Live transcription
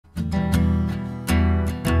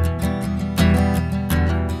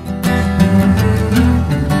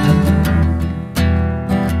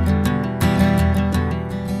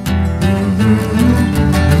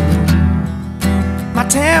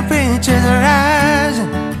temperature's rising.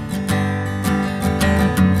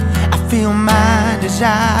 I feel my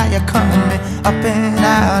desire coming up and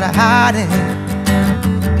out of hiding.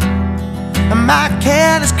 And my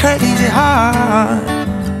careless, crazy heart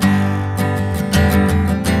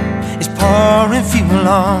is pouring fuel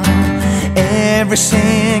on every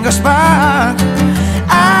single spark.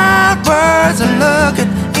 Our words are looking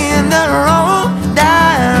in the wrong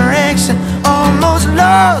direction. Almost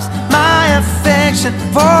lost my affection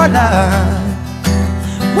for love.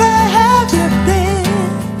 Where have you been?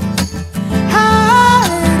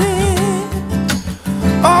 Hiding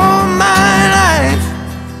all my life.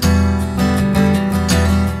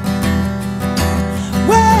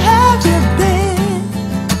 Where have you been?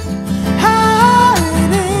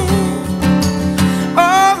 Hiding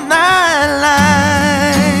all my life.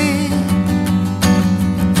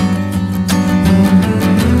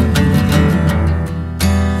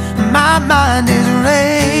 My mind is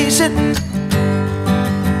racing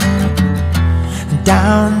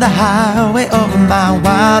down the highway of my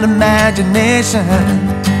wild imagination.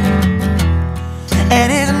 And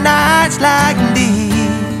it's nights like these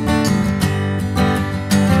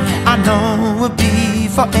I know will be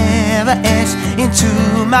forever etched into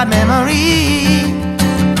my memory.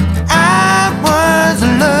 I was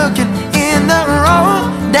looking in the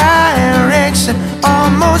wrong direction,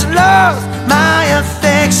 almost lost my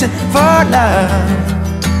affection for love.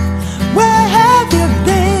 Where have you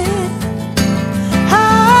been?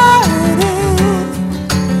 Hiding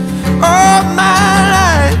all my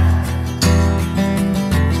life.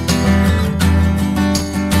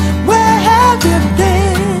 Where have you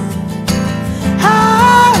been?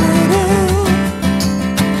 Hiding.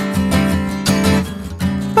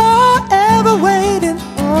 Forever waiting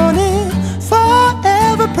on it,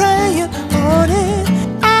 forever praying on it.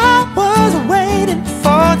 I was waiting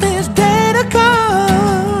for this day to come.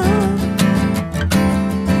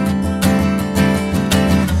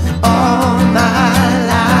 All my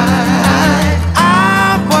life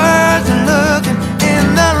I was looking in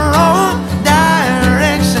the wrong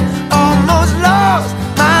direction, almost lost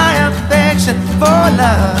my affection for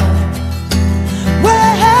love.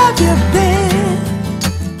 Where have you been?